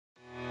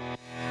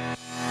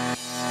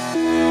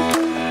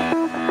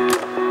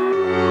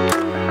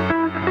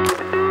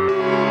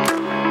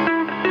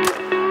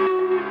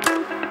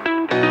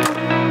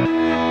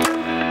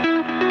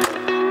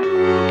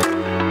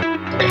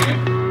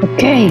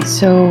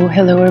So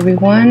hello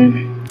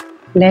everyone.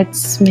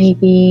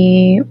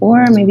 Maybe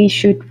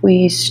should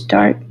we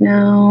start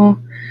now?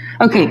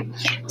 Okay,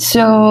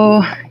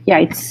 so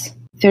it's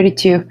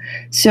 32.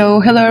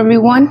 So hello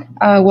everyone.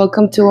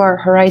 Welcome to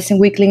our Horizen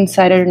Weekly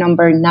Insider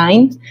number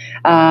 9.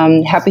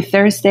 Happy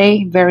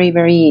Thursday. Very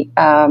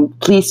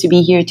pleased to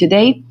be here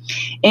today.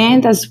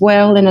 And as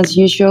well, and as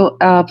usual,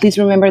 please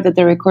remember that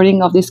the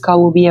recording of this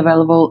call will be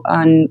available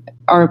on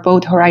our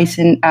both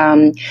Horizen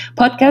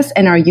podcast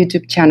and our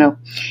YouTube channel.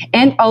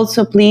 And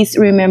also, please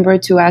remember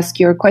to ask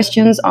your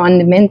questions on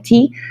the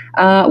Menti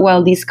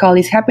while this call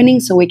is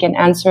happening so we can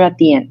answer at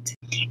the end.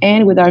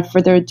 And without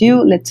further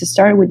ado, let's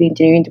start with the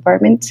engineering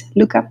department.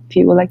 Luca, if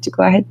you would like to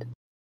go ahead.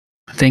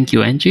 Thank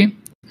you, Angie.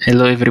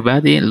 Hello,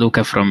 everybody.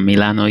 Luca from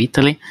Milano,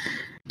 Italy.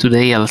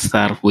 Today, I'll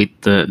start with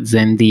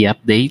ZenD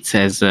updates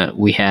as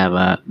we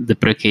have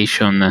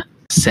deprecation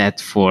set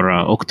for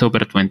October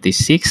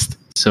 26th.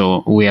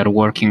 So we are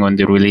working on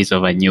the release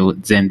of a new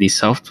ZenD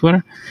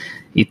software.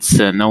 It's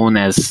known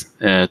as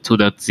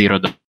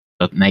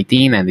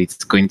 2.0.19 and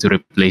it's going to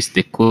replace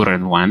the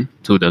current one,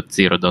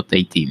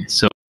 2.0.18.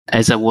 So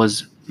as I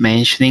was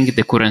mentioning,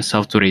 the current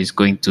software is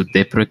going to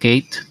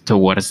deprecate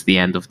towards the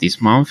end of this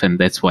month, and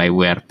that's why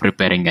we are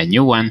preparing a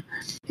new one.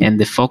 And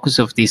the focus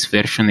of this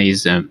version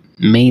is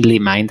mainly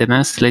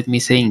maintenance, let me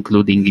say,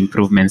 including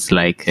improvements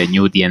like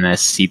new DNS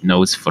seed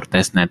nodes for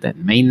testnet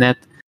and mainnet,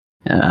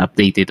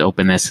 updated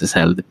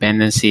OpenSSL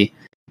dependency.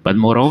 But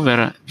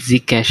moreover,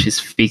 Zcash is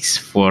fixed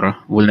for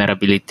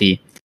vulnerability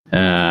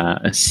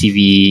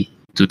CV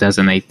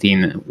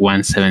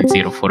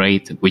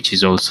 2018-17048, which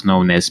is also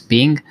known as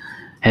ping,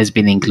 has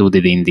been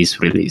included in this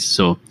release.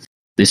 So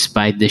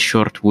despite the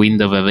short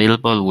window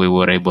available, we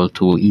were able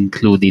to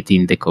include it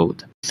in the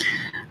code.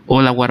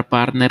 All our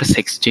partners,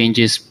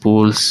 exchanges,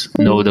 pools,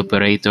 node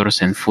operators,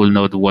 and full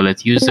node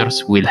wallet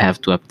users will have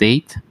to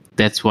update.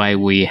 That's why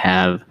we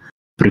have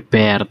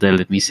prepared,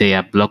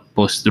 a blog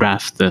post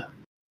draft that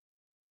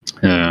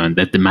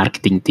the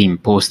marketing team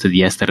posted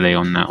yesterday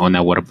on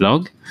our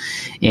blog.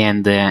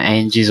 And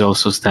Angie is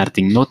also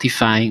starting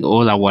notifying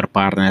all our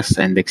partners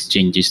and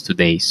exchanges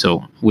today.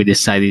 So we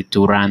decided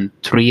to run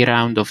 3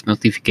 rounds of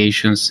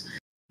notifications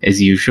as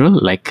usual,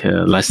 like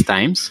last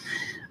times.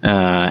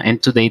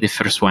 And today the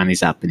first one is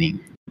happening.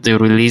 The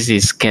release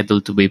is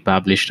scheduled to be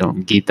published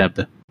on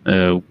GitHub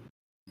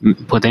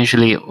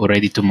potentially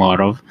already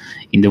tomorrow,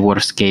 in the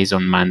worst case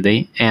on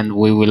Monday, and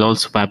we will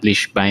also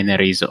publish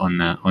binaries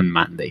on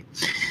Monday.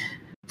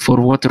 For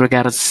what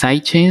regards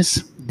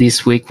sidechains,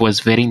 this week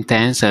was very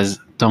intense as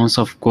tons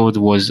of code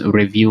was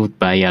reviewed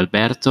by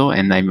Alberto,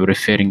 and I'm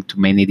referring to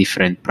many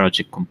different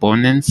project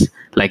components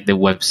like the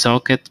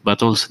WebSocket,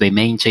 but also the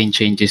main chain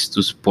changes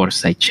to support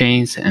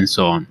sidechains and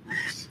so on.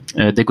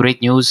 The great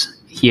news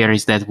here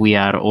is that we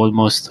are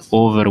almost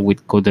over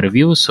with code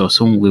review, so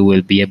soon we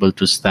will be able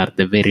to start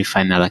the very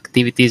final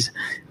activities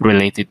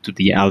related to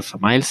the alpha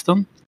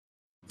milestone,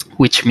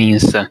 which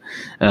means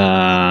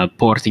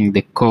porting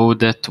the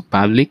code to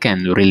public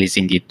and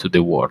releasing it to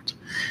the world.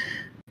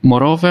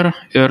 Moreover,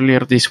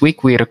 earlier this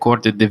week, we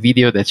recorded the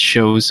video that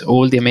shows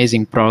all the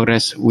amazing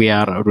progress we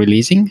are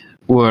releasing,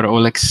 where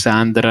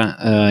Alexandra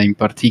in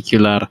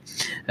particular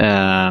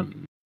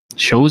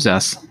shows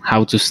us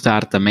how to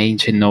start a main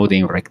chain node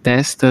in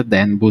RecTest,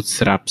 then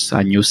bootstraps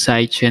a new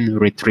sidechain,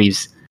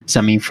 retrieves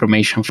some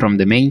information from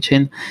the main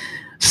chain,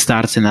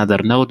 starts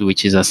another node,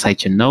 which is a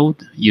sidechain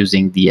node,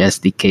 using the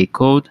SDK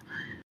code,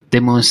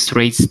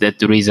 demonstrates that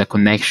there is a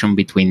connection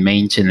between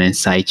main chain and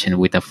sidechain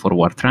with a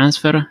forward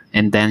transfer,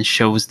 and then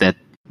shows that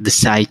the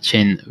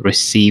sidechain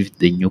received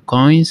the new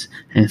coins,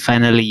 and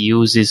finally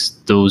uses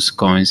those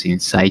coins in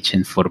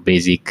sidechain for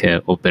basic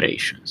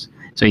operations.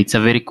 So it's a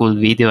very cool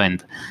video,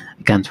 and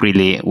I can't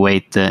really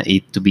wait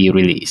it to be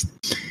released.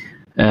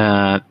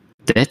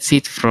 That's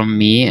it from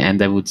me,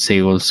 and I would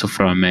say also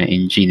from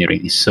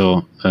engineering.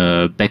 So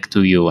back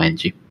to you,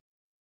 Angie.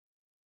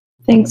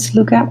 Thanks,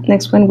 Luca.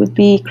 Next one would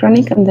be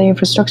Chronic on the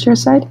infrastructure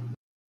side.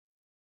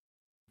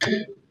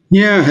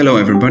 Yeah, hello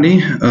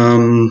everybody.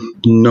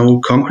 No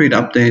concrete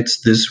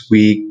updates this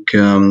week.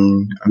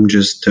 I'm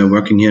just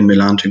working here in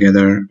Milan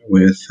together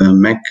with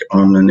Mac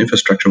on an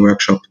infrastructure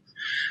workshop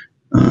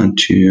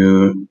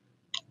to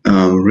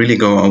really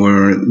go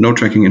over node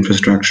tracking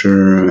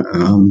infrastructure,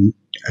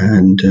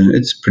 and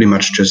it's pretty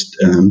much just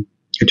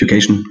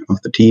education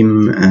of the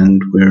team,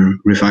 and we're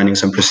refining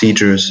some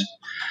procedures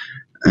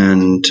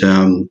and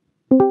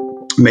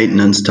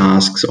maintenance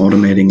tasks,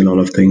 automating a lot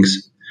of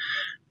things.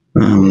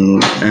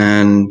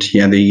 And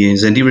yeah, the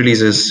ZenD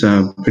release is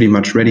pretty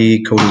much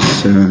ready. Code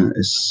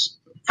is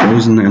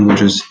frozen, and we're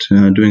just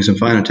doing some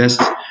final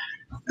tests,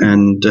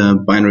 and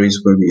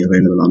binaries will be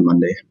available on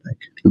Monday, like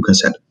Luca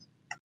said.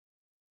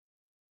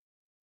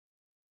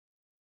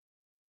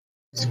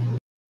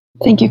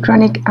 Thank you,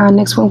 Chronic.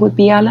 Next one would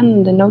be Alan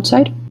on the node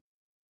side.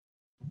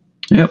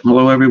 Yep.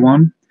 Hello,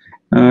 everyone.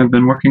 I've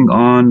been working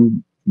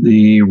on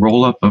the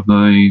roll-up of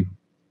the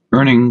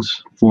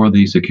earnings for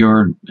the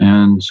secure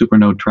and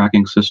supernode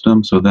tracking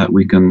system so that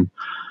we can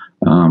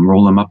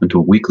roll them up into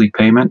a weekly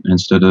payment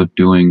instead of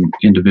doing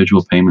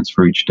individual payments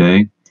for each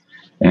day.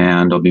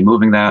 And I'll be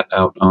moving that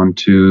out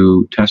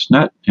onto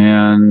testnet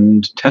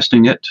and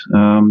testing it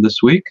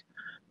this week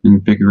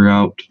and figure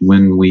out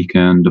when we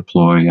can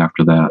deploy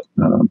after that,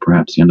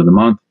 perhaps the end of the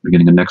month,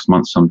 beginning of next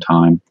month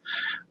sometime.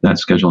 That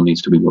schedule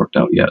needs to be worked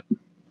out yet.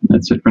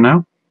 That's it for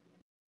now.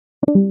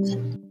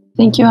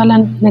 Thank you,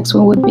 Alan. Next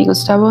one would be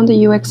Gustavo on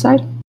the UX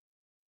side.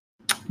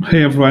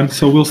 Hey, everyone.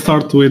 So we'll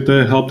start with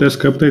the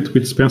Helpdesk update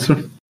with Spencer.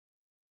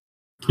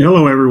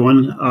 Hello,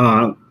 everyone.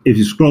 If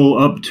you scroll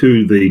up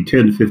to the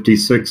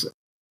 1056,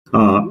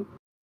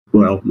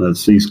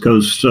 that's East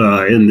Coast,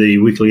 in the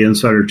Weekly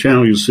Insider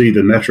channel, you'll see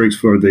the metrics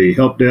for the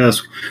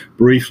Helpdesk.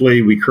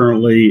 Briefly, we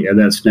currently, at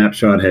that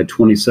snapshot, had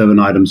 27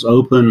 items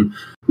open,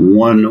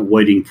 1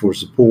 waiting for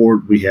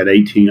support. We had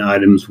 18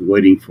 items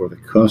waiting for the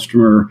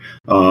customer.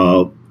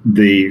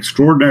 The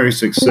extraordinary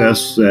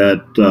success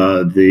that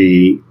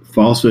the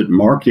Faucet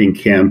marketing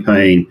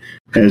campaign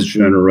has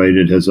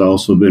generated has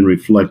also been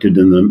reflected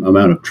in the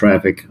amount of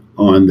traffic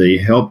on the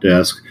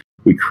Helpdesk.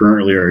 We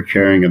currently are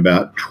carrying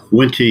about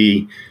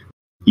 20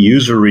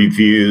 user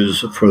reviews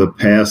for the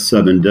past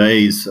 7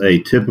 days. A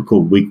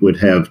typical week would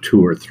have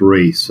 2 or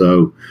 3.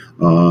 So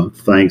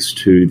thanks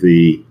to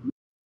the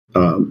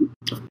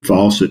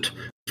Faucet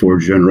for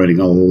generating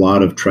a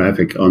lot of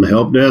traffic on the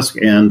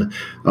Helpdesk. And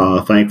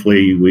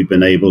thankfully, we've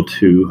been able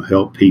to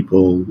help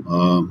people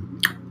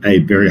a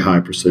very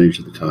high percentage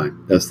of the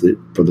time. That's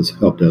for this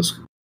Helpdesk.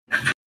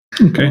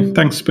 Okay,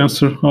 thanks,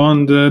 Spencer.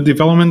 On the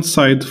development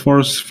side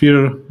for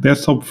Sphere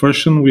desktop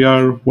version, we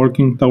are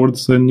working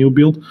towards a new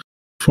build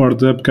for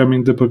the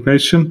upcoming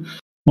deprecation.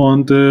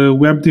 On the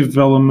web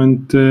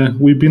development,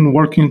 we've been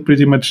working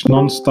pretty much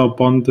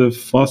non-stop on the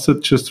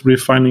Faucet, just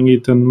refining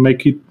it and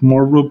make it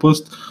more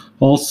robust.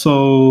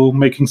 Also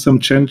making some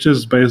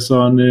changes based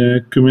on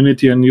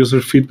community and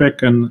user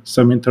feedback and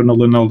some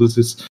internal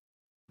analysis.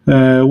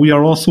 We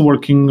are also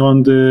working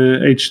on the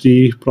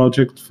HD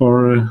project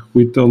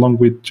along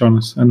with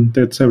Jonas, and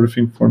that's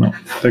everything for now.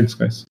 Thanks,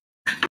 guys.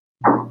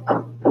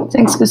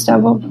 Thanks,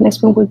 Gustavo.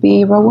 Next one would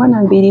be Rowan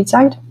on BD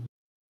side.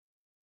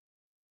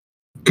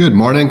 Good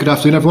morning, good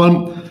afternoon,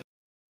 everyone.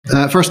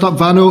 First up,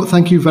 Vano,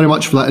 thank you very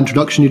much for that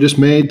introduction you just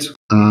made.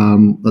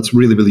 That's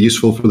really, really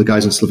useful for the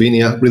guys in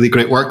Slovenia. Really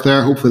great work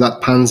there. Hopefully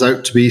that pans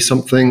out to be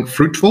something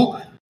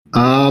fruitful.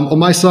 On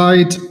my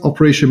side,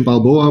 Operation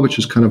Balboa, which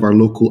is kind of our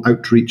local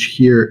outreach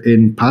here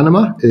in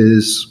Panama,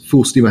 is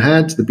full steam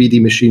ahead. The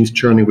BD machine's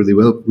churning really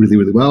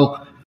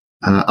well.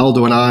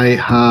 Aldo and I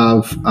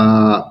have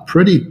a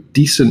pretty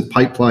decent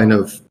pipeline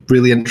of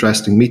really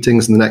interesting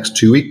meetings in the next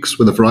 2 weeks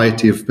with a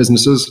variety of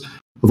businesses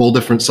of all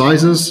different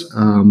sizes,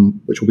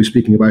 which we'll be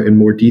speaking about in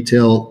more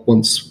detail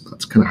once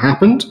that's kind of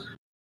happened.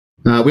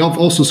 We have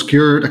also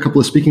secured a couple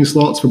of speaking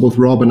slots for both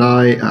Rob and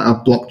I at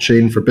a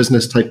blockchain for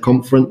business type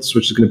conference,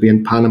 which is going to be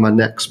in Panama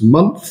next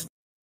month.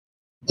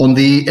 On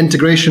the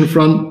integration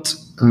front,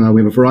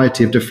 we have a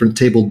variety of different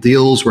table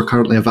deals we're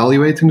currently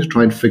evaluating to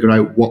try and figure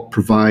out what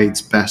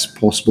provides best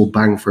possible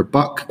bang for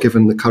buck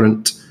given the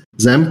current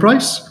Zen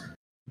price.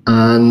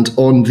 And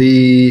on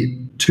the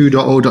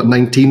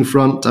 2.0.19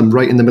 front, I'm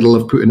right in the middle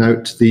of putting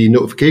out the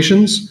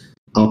notifications.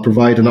 I'll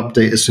provide an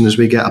update as soon as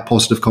we get a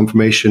positive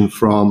confirmation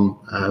from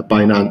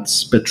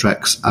Binance,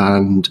 Bittrex,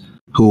 and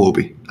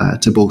Huobi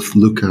to both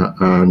Luca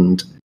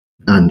and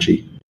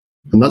Angie.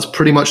 And that's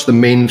pretty much the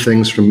main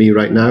things from me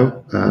right now,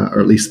 or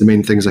at least the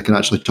main things I can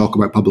actually talk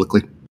about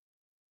publicly.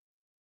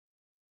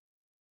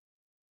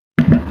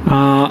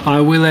 I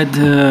will add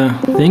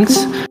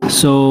things.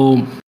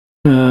 So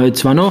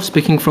it's Vanov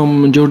speaking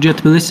from Georgia,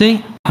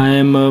 Tbilisi. I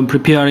am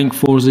preparing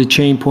for the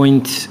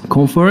Chainpoint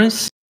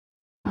conference,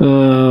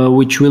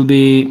 which will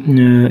be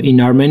in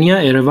Armenia,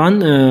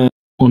 Yerevan,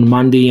 on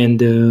Monday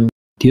and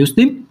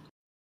Tuesday.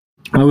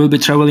 I will be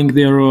traveling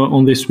there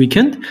on this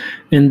weekend.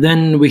 And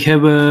then we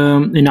have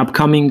an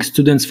upcoming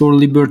Students for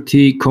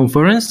Liberty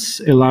conference,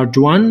 a large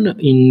one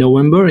in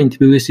November in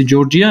Tbilisi,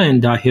 Georgia.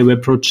 And I have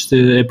approached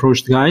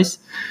guys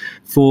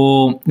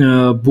for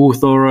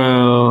booth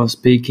or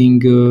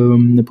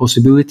speaking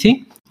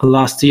possibility.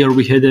 Last year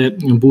we had a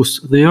booth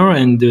there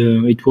and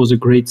it was a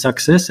great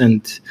success.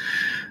 And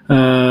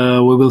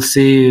we will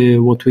see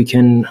what we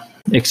can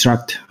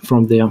extract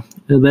from there.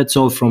 That's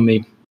all from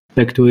me.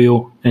 Back to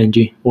you,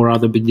 Angie, or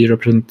other BD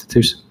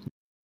representatives.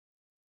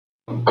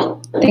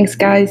 Thanks,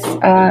 guys.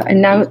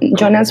 And now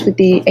Jonas with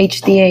the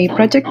HDA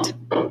project.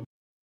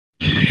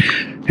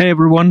 Hey,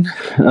 everyone.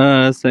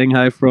 Saying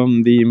hi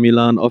from the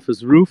Milan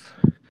office roof.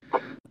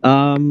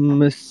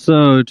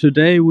 So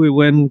today we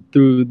went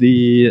through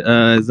the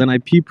Zen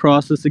IP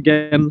process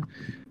again.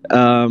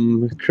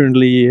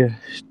 Currently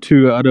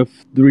 2 out of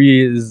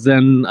 3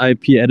 Zen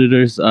IP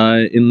editors are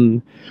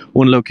in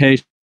one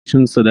location,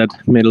 so that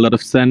made a lot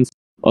of sense.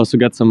 Also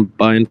got some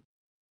buy-in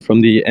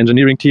from the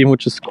engineering team,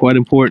 which is quite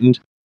important.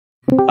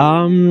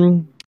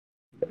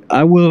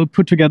 I will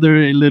put together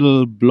a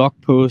little blog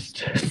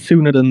post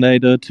sooner than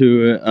later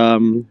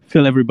to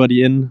fill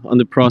everybody in on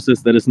the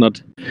process that is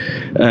not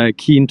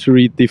keen to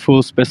read the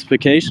full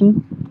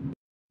specification.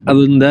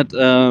 other than that,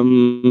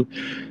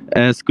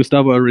 as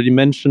Gustavo already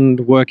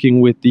mentioned,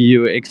 working with the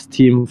UX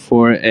team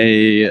for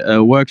a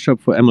workshop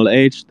for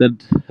MLH that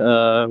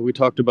we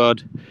talked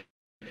about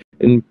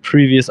in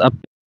previous up.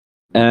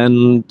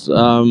 And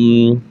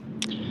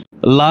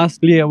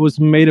lastly, I was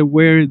made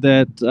aware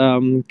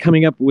that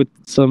coming up with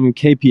some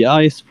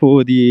KPIs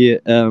for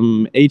the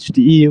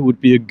HDE would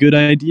be a good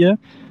idea.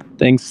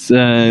 Thanks,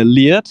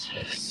 Liat.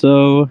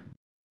 So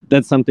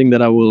that's something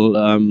that I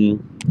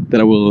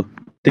will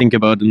think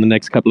about in the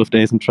next couple of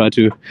days and try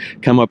to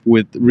come up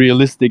with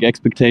realistic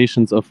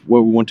expectations of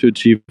what we want to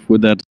achieve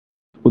with that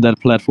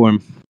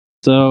platform.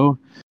 So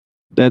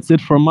that's it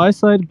from my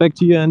side. Back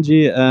to you,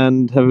 Angie,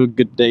 and have a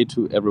good day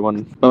to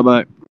everyone.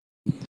 Bye-bye.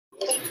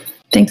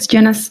 Thanks,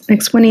 Jonas.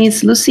 Next one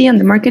is Lucy on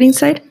the marketing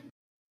side.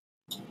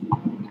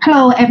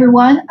 Hello,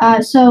 everyone.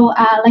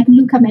 Like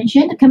Luca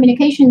mentioned,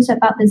 communications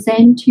about the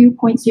Zen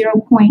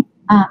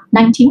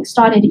 2.0.19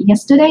 started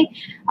yesterday.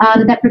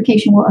 The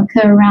deprecation will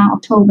occur around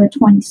October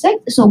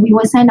 26th. So we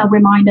will send out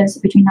reminders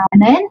between now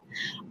and then.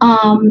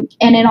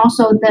 And then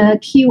also the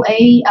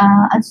Q3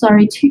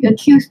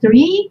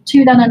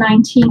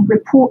 2019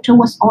 report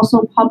was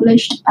also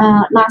published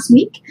last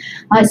week.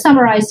 It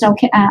summarized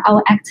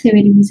our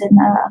activities and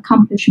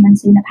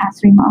accomplishments in the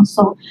past 3 months.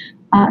 So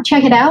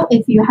check it out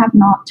if you have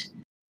not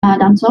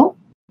done so.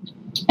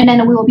 And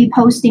then we will be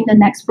posting the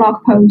next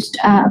blog post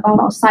about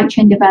our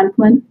sidechain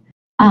development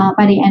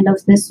by the end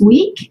of this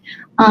week.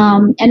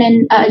 And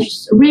then I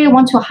just really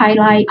want to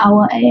highlight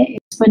our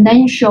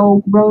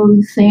exponential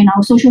growth in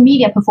our social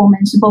media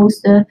performance.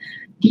 Both the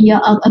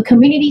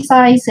community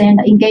size and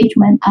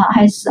engagement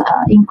has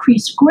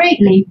increased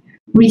greatly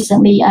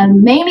recently,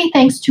 mainly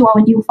thanks to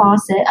our new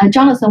faucet.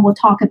 Jonathan will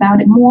talk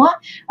about it more.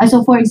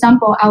 So, for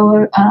example,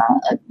 our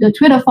the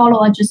Twitter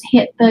follower just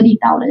hit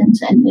 30,000,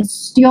 and it's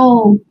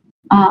still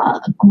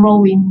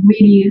growing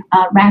really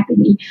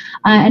rapidly.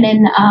 And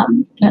then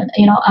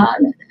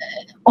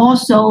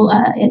also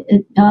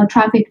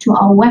traffic to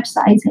our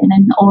website and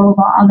then all of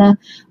our other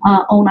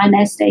online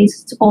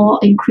estates, it's all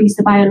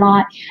increased by a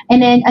lot.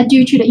 And then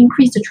due to the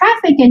increased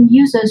traffic and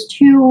users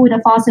to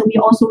the faucet, we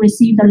also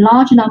received a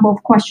large number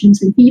of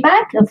questions and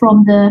feedback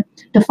from the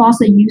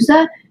faucet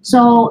user.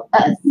 So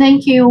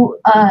thank you,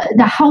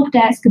 the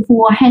Helpdesk,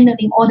 for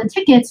handling all the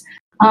tickets,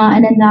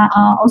 and then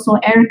also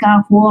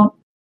Erica for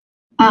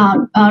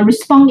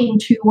responding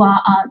to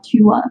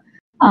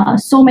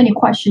so many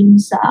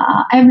questions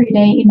every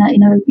day in a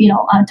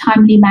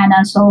timely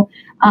manner. So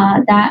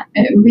that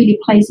really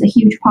plays a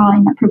huge part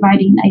in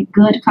providing a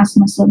good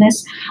customer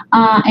service.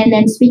 And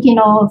then speaking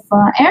of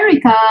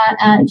Erica,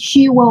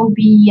 she will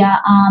be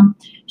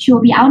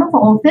out of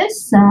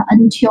office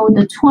until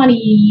the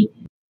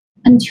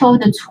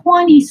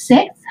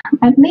 26th,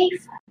 I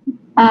believe.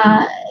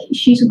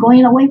 She's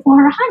going away for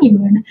her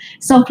honeymoon.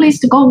 So please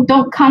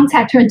don't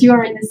contact her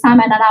during this time,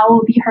 and then I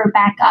will be her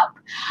backup.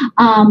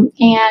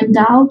 And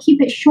I'll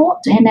keep it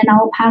short, and then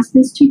I'll pass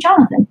this to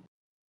Jonathan.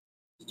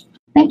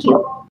 Thank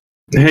you.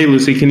 Hey,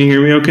 Lucy, can you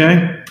hear me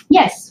okay?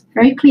 Yes,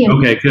 very clear.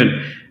 Okay, good.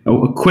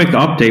 A quick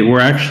update. We're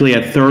actually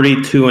at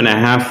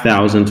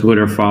 32,500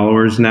 Twitter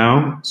followers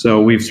now.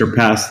 So we've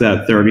surpassed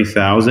that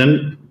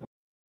 30,000.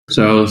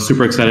 So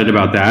super excited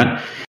about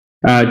that.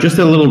 Just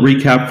a little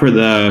recap for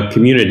the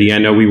community. I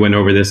know we went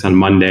over this on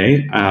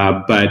Monday,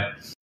 but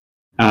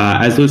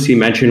as Lucy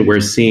mentioned,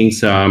 we're seeing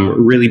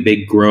some really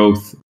big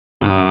growth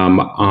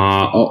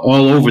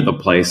all over the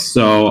place.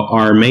 So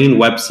our main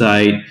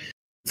website,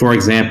 for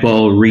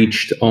example,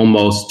 reached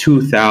almost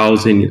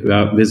 2,000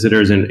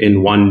 visitors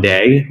in one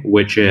day,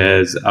 which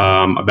is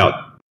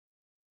about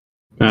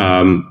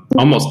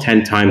almost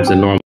 10 times the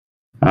normal.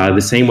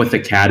 The same with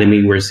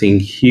Academy. We're seeing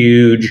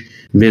huge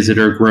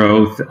visitor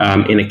growth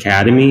in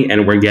Academy,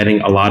 and we're getting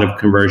a lot of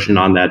conversion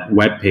on that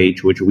web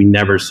page, which we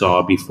never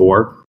saw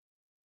before.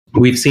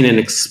 We've seen an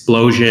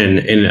explosion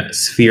in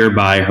Sphere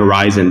by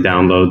Horizen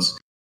downloads.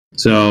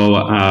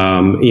 So,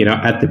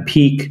 at the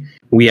peak,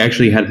 we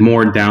actually had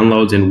more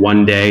downloads in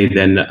one day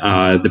than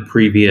the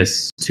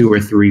previous 2 or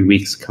 3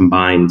 weeks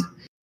combined.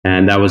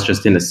 And that was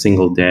just in a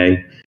single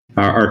day.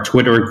 Our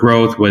Twitter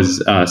growth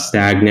was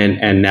stagnant,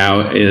 and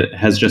now it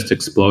has just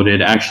exploded.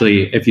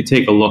 Actually, if you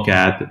take a look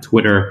at the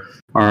Twitter,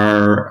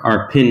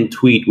 our pinned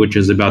tweet, which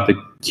is about the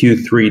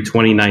Q3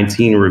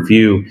 2019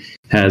 review,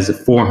 has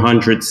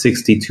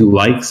 462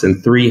 likes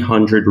and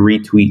 300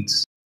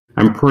 retweets.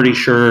 I'm pretty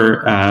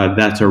sure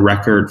that's a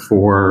record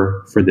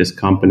for this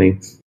company.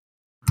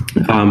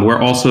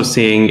 We're also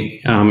seeing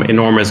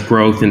enormous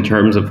growth in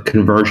terms of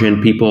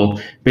conversion. People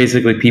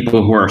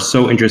who are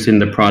so interested in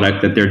the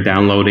product that they're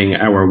downloading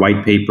our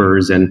white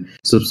papers and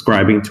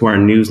subscribing to our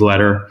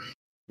newsletter.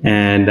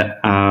 And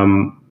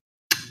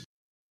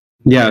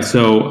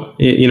so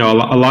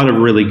a lot of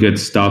really good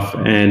stuff.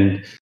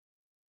 And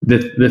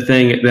the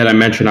thing that I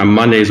mentioned on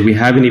Monday is we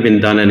haven't even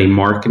done any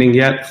marketing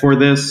yet for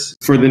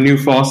the new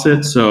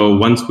faucet. So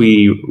once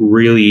we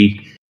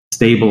really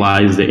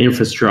stabilize the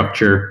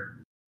infrastructure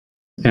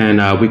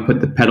and we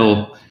put the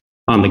pedal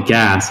on the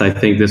gas, I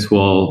think this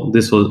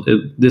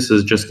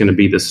is just going to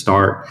be the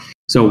start.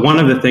 So one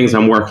of the things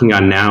I'm working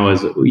on now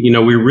is,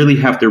 we really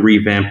have to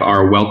revamp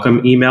our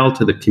welcome email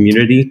to the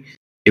community.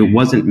 It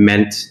wasn't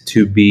meant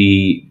to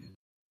be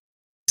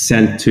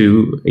sent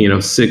to,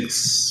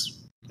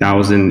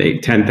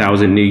 6,000,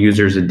 10,000 new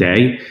users a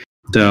day.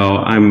 So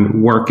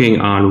I'm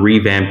working on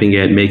revamping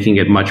it, making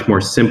it much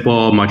more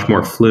simple, much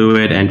more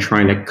fluid, and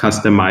trying to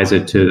customize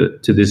it to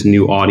this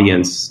new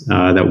audience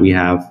that we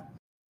have.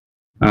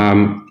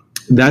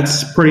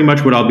 That's pretty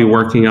much what I'll be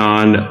working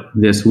on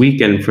this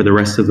weekend for the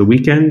rest of the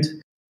weekend.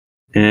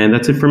 And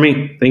that's it for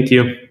me. Thank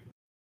you.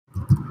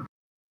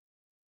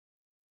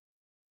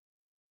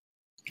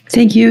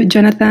 Thank you,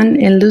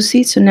 Jonathan and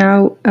Lucy. So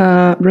now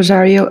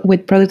Rosario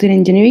with Product and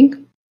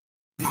Engineering.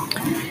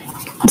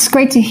 It's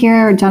great to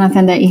hear,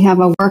 Jonathan, that you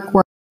have a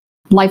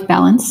work-life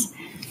balance.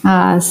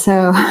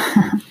 So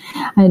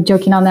I'm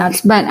joking on that.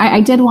 But I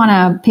did want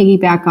to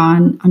piggyback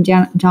on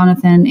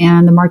Jonathan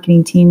and the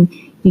marketing team.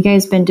 You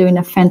guys have been doing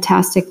a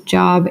fantastic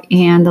job.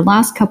 And the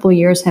last couple of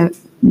years have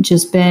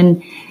just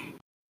been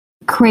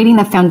creating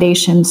the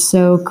foundation.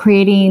 So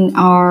creating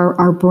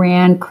our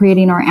brand,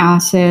 creating our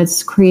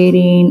assets,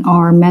 creating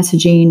our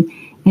messaging.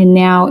 And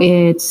now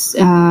it's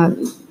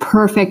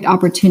perfect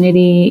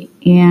opportunity,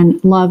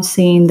 and love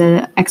seeing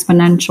the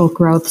exponential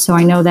growth. So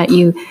I know that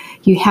you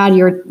had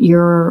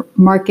your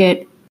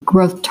market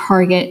growth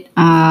target,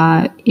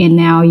 and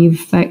now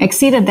you've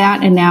exceeded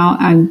that, and now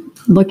I'm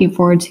looking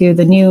forward to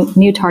the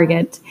new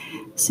target.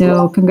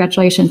 So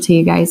congratulations to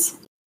you guys.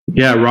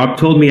 Yeah, Rob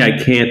told me I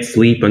can't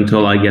sleep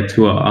until I get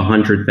to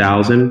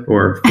 100,000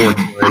 or 4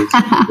 times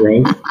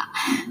growth.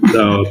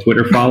 So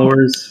Twitter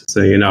followers.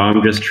 So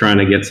I'm just trying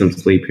to get some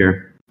sleep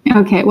here.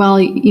 Okay,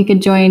 well, you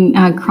could join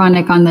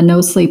Chronic on the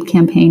no sleep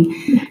campaign,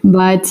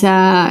 but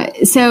no,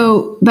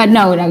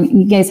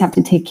 you guys have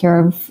to take care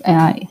of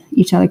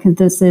each other, because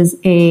this is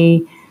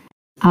it's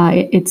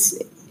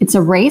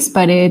a race,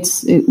 but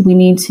we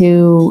need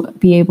to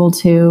be able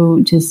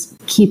to just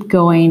keep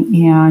going,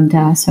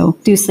 and so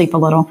do sleep a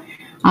little.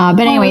 But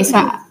anyway,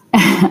 so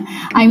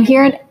I'm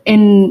here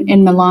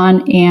in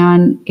Milan,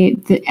 and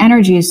the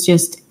energy is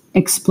just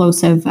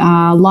explosive.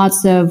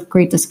 Lots of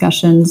great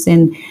discussions,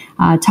 and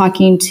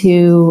talking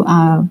to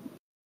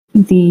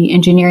the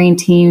engineering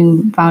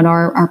team about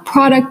our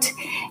product,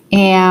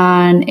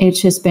 and it's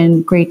just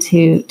been great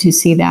to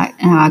see that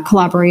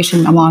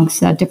collaboration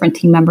amongst different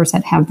team members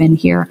that have been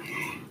here.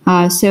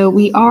 So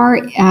we are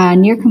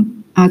near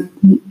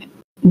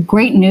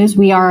great news.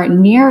 We are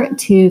near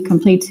to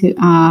complete to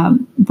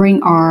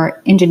bring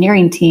our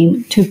engineering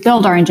team, to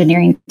build our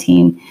engineering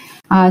team.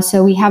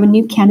 So we have a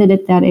new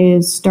candidate that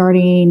is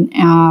starting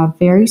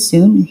very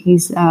soon.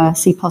 He's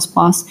C++.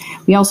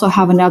 We also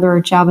have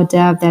another Java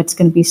dev that's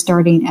going to be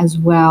starting as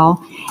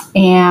well.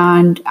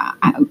 And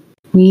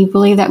we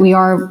believe that we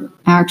have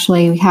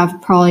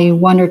probably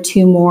 1 or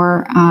 2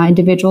 more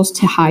individuals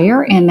to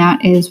hire, and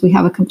that is, we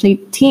have a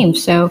complete team.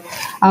 So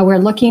we're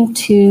looking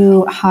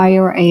to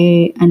hire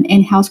an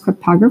in-house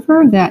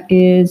cryptographer that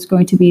is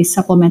going to be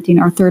supplementing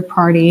our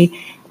third-party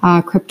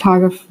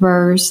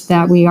cryptographers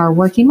that we are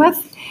working with.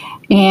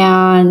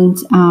 And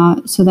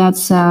so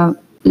that's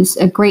is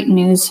a great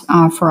news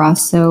for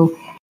us. So,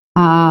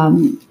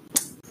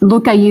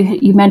 Luca,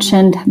 you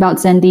mentioned about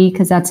Zendi,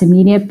 because that's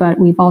immediate, but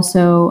we've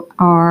also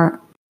are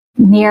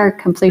near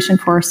completion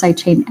for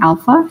Sidechain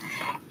Alpha,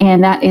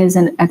 and that is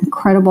an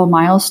incredible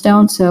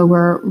milestone. So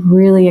we're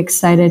really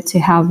excited to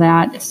have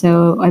that.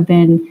 So I've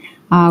been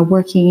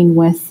working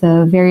with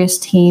the various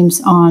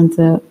teams on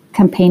the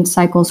campaign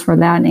cycles for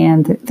that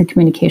and the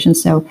communication.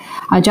 So,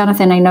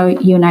 Jonathan, I know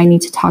you and I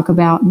need to talk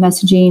about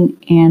messaging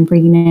and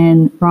bringing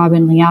in Rob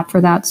and Liat for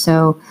that.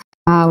 So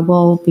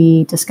we'll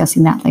be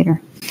discussing that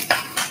later.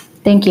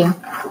 Thank you.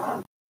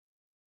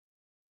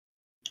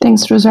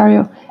 Thanks,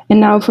 Rosario. And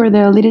now for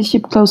the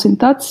leadership closing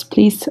thoughts,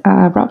 please,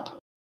 Rob.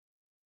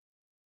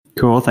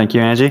 Cool. Thank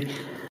you, Angie.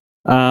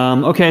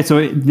 Okay,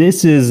 so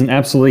this is an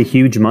absolutely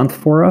huge month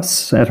for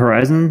us at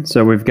Horizen.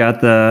 So we've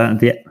got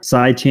the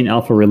Sidechain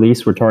Alpha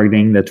release. We're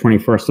targeting the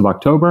 21st of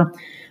October.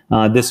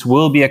 This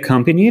will be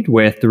accompanied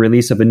with the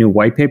release of a new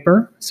white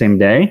paper, same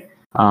day,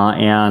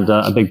 and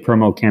a big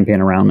promo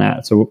campaign around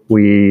that. So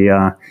we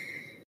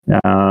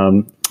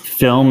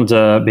filmed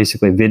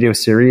basically a video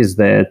series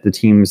that the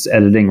team's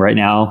editing right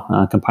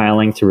now,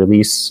 compiling to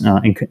release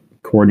in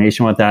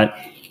coordination with that.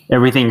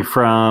 Everything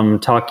from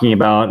talking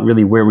about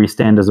really where we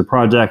stand as a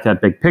project,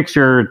 that big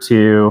picture,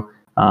 to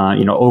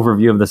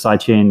overview of the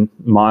sidechain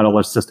model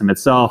or system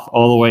itself,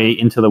 all the way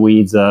into the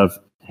weeds of,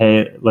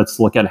 hey,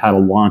 let's look at how to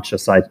launch a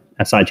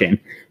sidechain.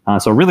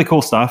 So really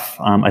cool stuff.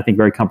 I think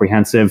very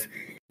comprehensive.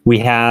 We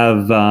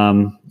have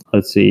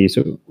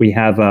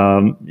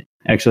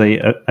actually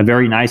a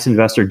very nice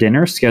investor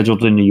dinner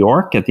scheduled in New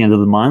York at the end of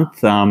the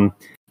month.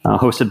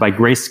 Hosted by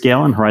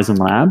Grayscale and Horizen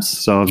Labs.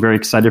 So very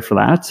excited for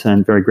that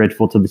and very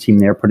grateful to the team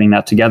there putting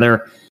that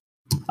together.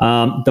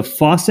 The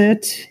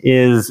faucet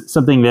is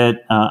something that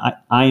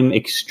I'm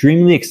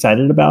extremely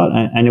excited about.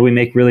 I know we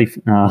make really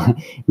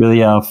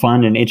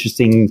fun and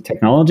interesting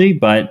technology,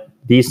 but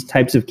these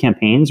types of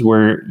campaigns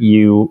where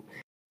you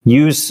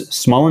use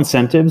small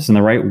incentives in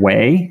the right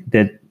way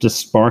that just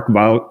spark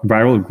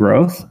viral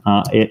growth,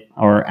 it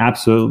are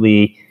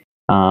absolutely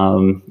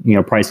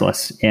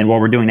priceless. And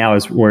what we're doing now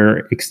is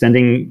we're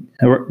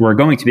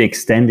going to be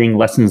extending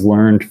lessons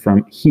learned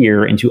from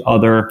here into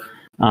other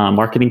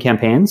marketing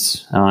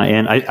campaigns.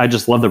 And I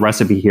just love the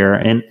recipe here.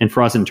 And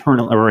for us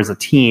internally or as a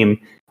team,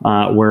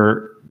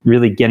 we're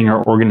really getting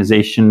our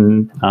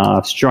organization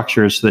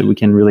structured so that we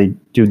can really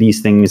do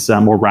these things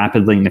more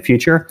rapidly in the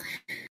future.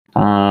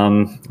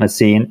 Let's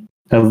see,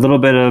 a little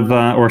bit of,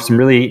 or some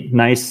really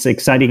nice,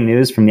 exciting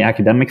news from the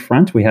academic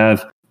front. We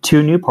have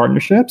 2 new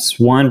partnerships,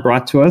 one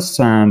brought to us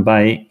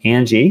by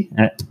Angie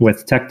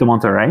with Tec de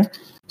Monterrey.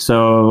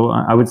 So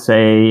I would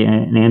say,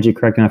 and Angie,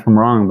 correct me if I'm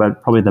wrong,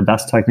 but probably the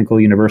best technical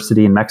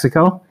university in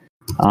Mexico,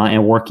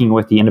 and working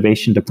with the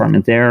innovation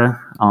department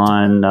there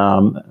on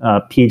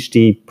a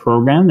PhD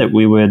program that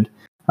we would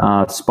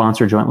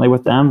sponsor jointly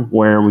with them,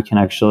 where we can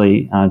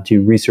actually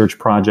do research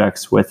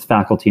projects with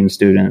faculty and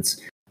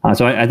students.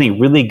 So I think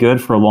really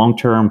good for a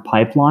long-term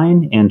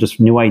pipeline and just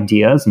new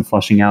ideas and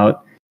fleshing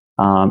out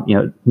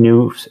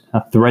new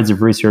threads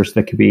of research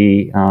that could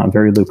be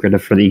very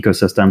lucrative for the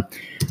ecosystem.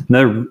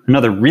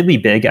 Another really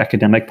big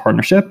academic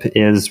partnership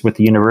is with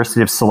the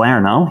University of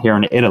Salerno here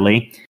in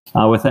Italy,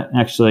 with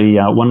actually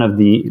one of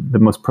the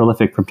most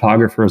prolific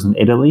cryptographers in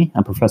Italy,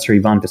 Professor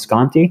Ivan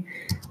Visconti,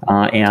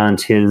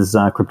 and his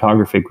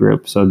cryptography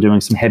group. So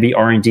doing some heavy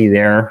R&D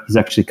there. He's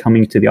actually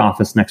coming to the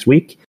office next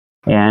week,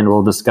 and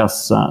we'll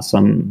discuss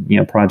some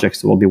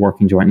projects that we'll be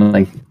working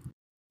jointly.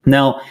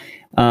 Now,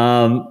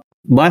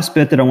 last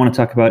bit that I want to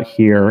talk about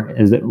here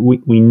is that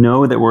we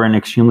know that we're in an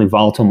extremely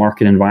volatile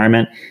market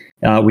environment.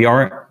 We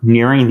are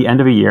nearing the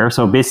end of a year.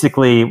 So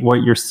basically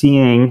what you're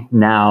seeing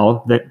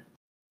now that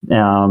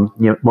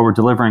what we're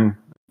delivering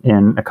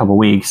in a couple of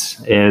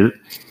weeks is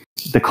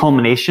the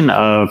culmination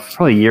of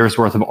probably a year's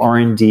worth of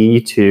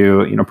R&D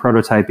to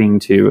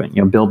prototyping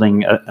to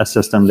building a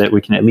system that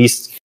we can at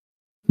least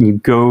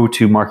go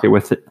to market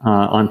with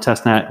on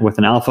testnet with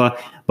an alpha.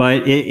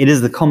 But it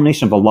is the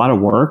culmination of a lot of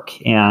work,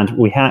 and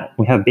we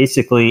have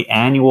basically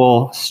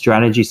annual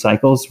strategy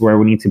cycles where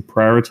we need to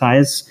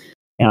prioritize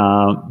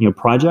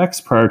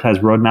projects, prioritize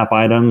roadmap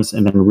items,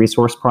 and then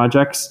resource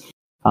projects.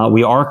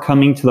 We are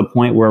coming to the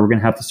point where we're going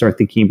to have to start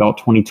thinking about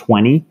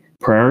 2020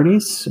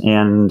 priorities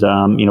and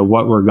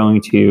what we're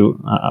going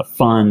to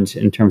fund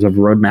in terms of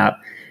roadmap.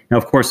 Now,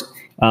 of course,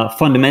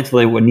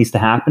 fundamentally, what needs to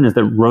happen is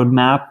that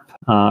roadmap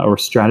or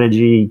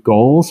strategy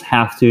goals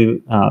have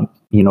to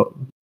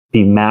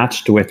be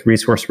matched with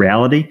resource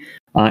reality.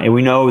 And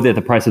we know that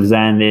the price of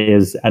Zen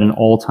is at an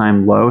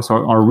all-time low,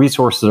 so our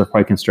resources are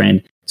quite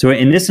constrained. So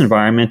in this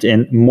environment,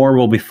 and more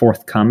will be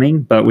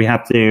forthcoming, but we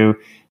have to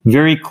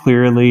very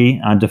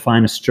clearly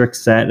define a strict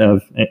set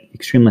of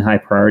extremely high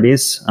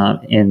priorities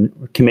and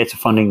commit to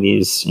funding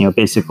these,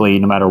 basically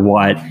no matter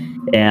what.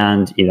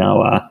 And,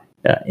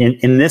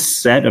 in this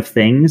set of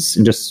things,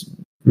 and just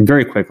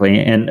very quickly,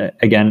 and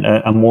again,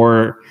 a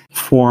more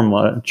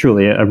formal,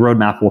 truly a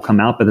roadmap will come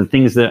out, but the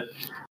things that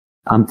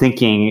I'm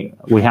thinking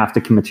we have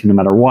to commit to no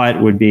matter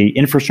what would be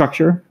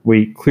infrastructure.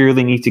 We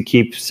clearly need to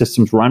keep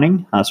systems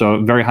running. So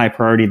a very high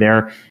priority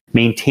there.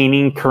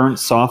 Maintaining current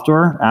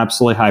software,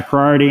 absolutely high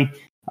priority.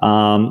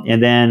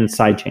 And then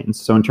sidechains.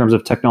 So in terms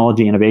of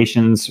technology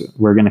innovations,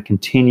 we're going to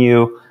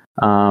continue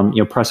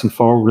pressing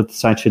forward with the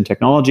sidechain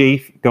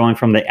technology, going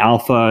from the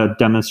alpha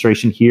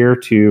demonstration here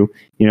to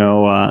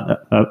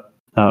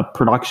a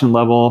production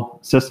level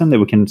system that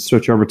we can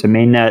switch over to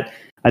mainnet.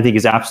 I think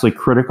is absolutely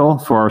critical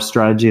for our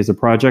strategy as a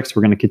project. So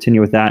we're going to continue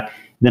with that. And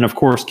then, of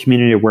course,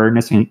 community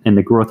awareness and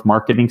the growth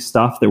marketing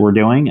stuff that we're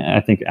doing,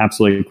 I think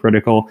absolutely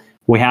critical.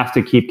 We have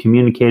to keep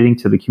communicating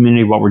to the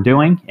community what we're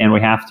doing, and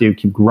we have to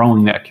keep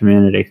growing that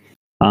community.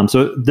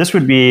 So this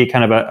would be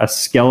kind of a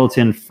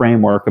skeleton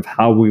framework of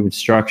how we would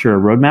structure a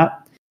roadmap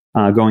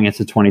going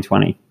into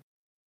 2020.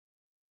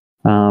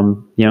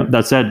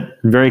 That said,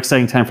 very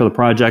exciting time for the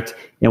project,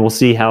 and we'll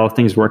see how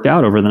things work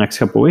out over the next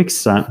couple of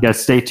weeks.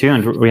 Guys, stay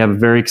tuned. We have a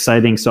very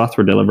exciting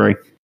software delivery.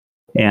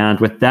 And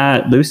with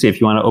that, Lucy, if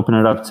you want to open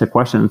it up to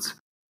questions.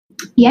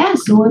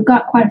 Yes, we've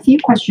got quite a few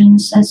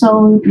questions.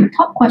 So the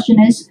top question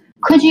is,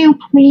 could you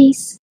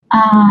please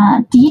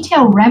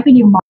detail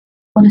revenue model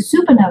for the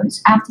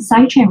supernodes after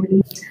sidechain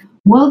release?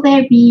 Will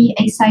there be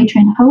a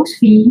sidechain host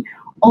fee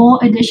or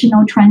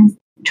additional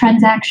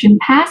transaction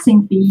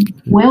passing fee?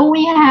 Will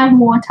we have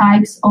more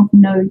types of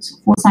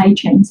nodes for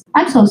sidechains?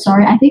 I'm so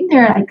sorry. I think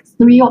there are like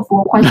 3 or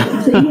 4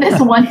 questions in this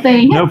one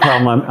thing. No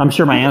problem. I'm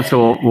sure my answer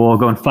will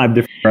go in 5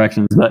 different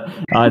directions. But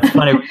it's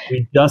funny.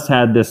 We just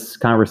had this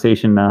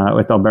conversation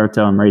with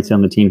Alberto and Maurizio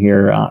on the team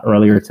here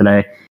earlier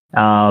today.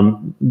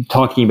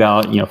 talking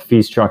about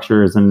fee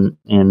structures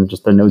and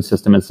just the node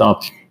system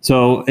itself.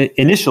 So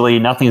initially,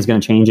 nothing is going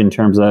to change in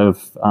terms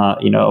of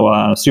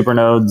super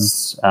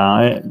nodes.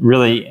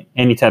 Really,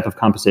 any type of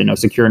composite node,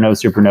 secure node,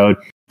 super node,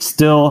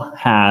 still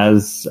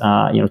has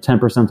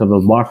 10% of the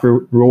block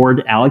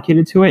reward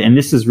allocated to it, and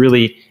this is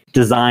really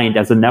designed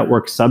as a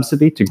network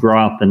subsidy to grow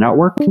out the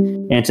network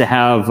and to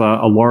have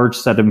a large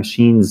set of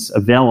machines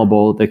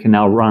available that can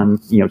now run,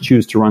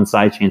 choose to run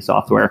sidechain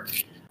software.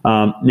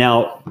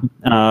 Now,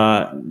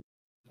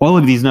 all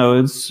of these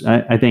nodes,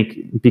 I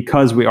think,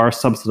 because we are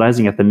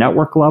subsidizing at the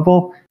network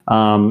level,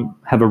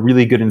 have a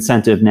really good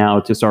incentive now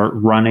to start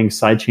running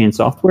sidechain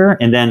software.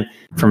 And then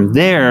from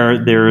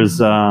there's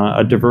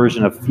a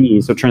diversion of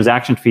fees. So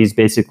transaction fees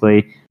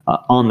basically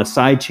on the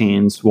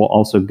sidechains will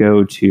also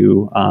go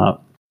to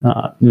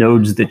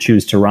nodes that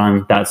choose to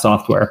run that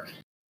software.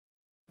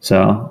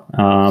 So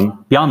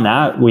beyond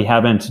that, we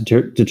haven't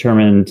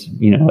determined,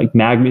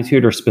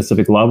 magnitude or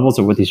specific levels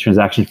of what these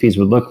transaction fees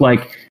would look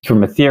like.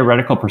 From a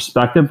theoretical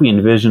perspective, we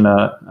envision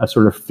a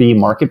sort of fee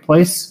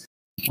marketplace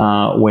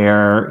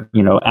where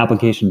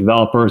application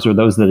developers or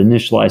those that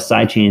initialize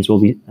sidechains will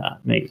be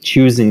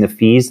choosing the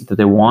fees that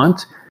they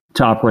want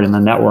to operate in the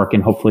network,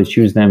 and hopefully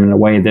choose them in a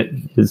way that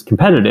is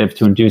competitive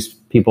to induce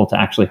people to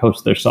actually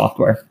host their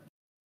software.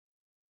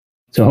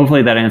 So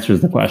hopefully that answers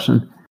the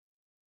question.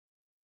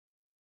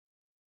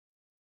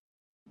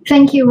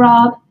 Thank you,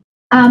 Rob.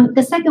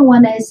 The second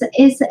one is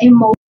a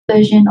mobile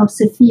version of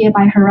Sophia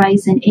by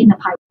Horizen in the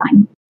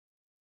pipeline?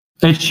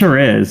 It sure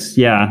is,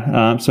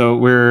 yeah. So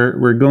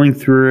we're going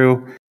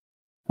through,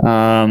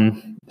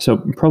 so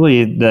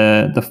probably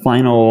the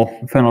final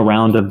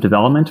round of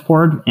development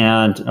for it.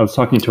 And I was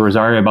talking to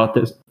Rosario about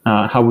this,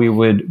 how we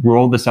would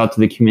roll this out to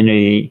the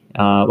community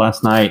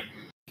last night.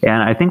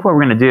 And I think what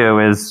we're going to do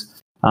is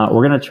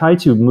we're going to try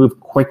to move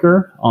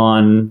quicker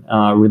on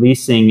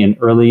releasing an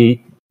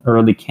early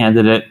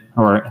candidate,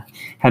 or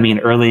having an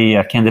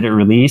early candidate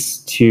release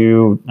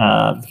to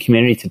the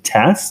community to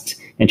test,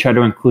 and try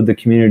to include the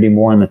community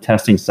more on the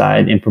testing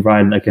side and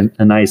provide like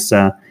a nice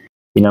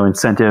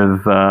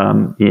incentive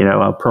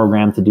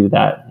program to do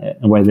that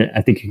in a way that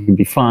I think it can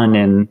be fun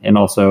and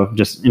also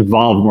just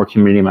involve more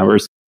community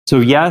members.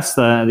 So yes,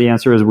 the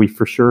answer is we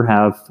for sure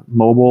have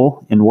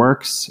mobile in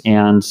works,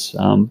 and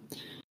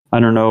I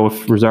don't know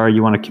if Rosario,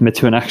 you want to commit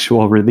to an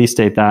actual release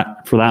date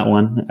for that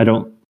one. I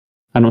don't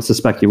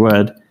suspect you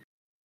would.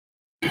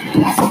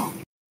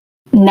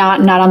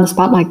 Not on the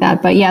spot like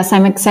that, but yes,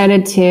 I'm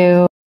excited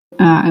to.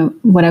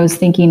 What I was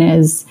thinking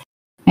is,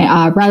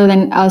 rather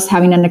than us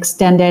having an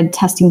extended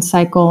testing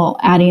cycle,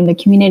 adding the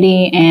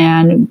community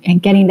and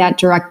getting that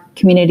direct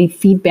community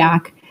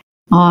feedback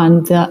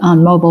on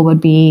mobile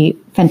would be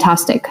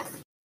fantastic.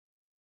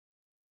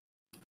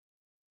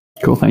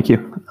 Cool, thank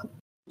you.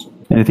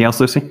 Anything else,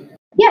 Lucy?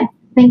 Yeah.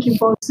 Thank you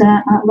both,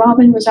 Rob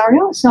and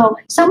Rosario. So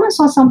someone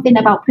saw something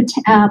about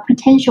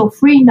potential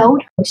free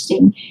node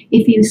hosting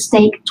if you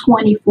stake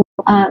 42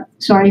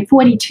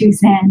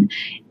 Zen.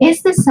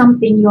 Is this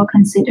something you're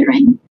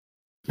considering?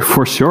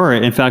 For sure.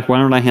 In fact, why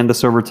don't I hand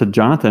this over to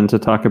Jonathan to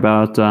talk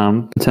about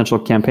potential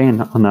campaign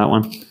on that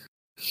one?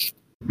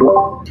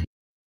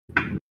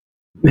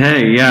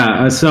 Hey,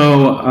 yeah.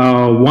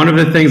 So one of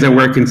the things that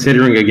we're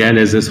considering again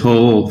is this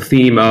whole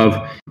theme of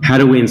how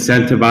do we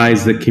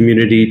incentivize the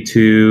community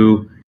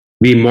to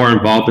be more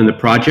involved in the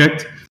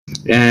project.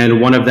 And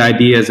one of the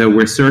ideas that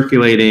we're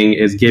circulating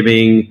is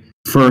giving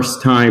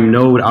first-time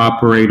node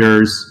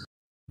operators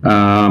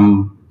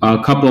a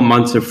couple of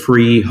months of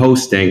free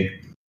hosting.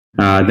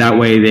 That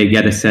way they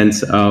get a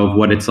sense of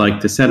what it's like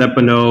to set up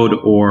a node,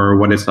 or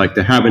what it's like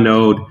to have a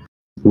node,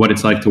 what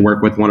it's like to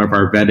work with one of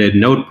our vetted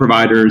node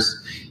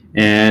providers.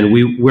 And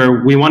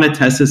we want to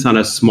test this on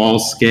a small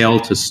scale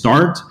to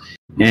start.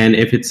 And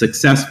if it's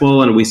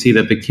successful and we see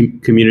that the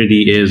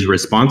community is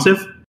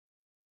responsive,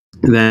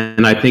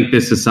 then I think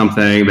this is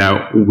something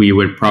that we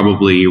would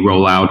probably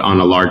roll out on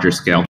a larger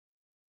scale.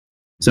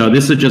 So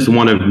this is just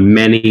one of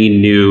many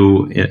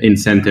new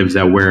incentives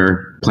that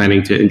we're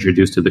planning to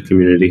introduce to the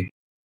community.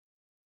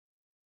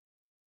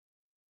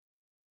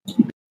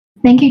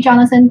 Thank you,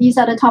 Jonathan. These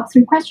are the top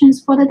 3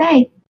 questions for the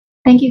day.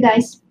 Thank you,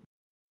 guys.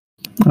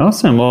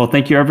 Awesome. Well,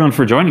 thank you everyone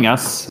for joining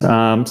us.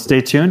 Stay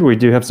tuned. We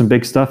do have some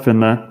big stuff on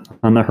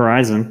the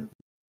horizon.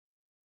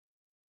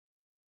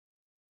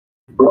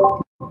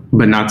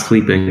 But not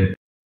sleeping.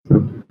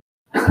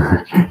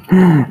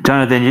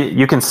 Jonathan,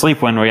 you can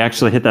sleep when we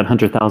actually hit that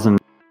 100,000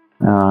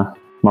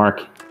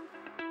 mark.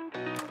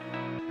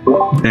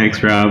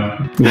 Thanks,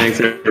 Rob. Thanks,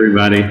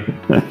 everybody.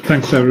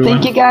 Thanks, everyone.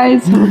 Thank you,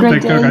 guys. Have a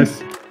great day. Take care,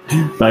 guys.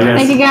 Bye, guys.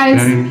 Thank you,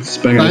 guys. Thanks.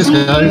 Bye, guys.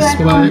 Thanks,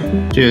 guys. Bye.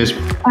 Cheers.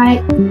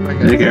 Bye. Bye,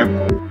 guys. Take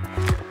care.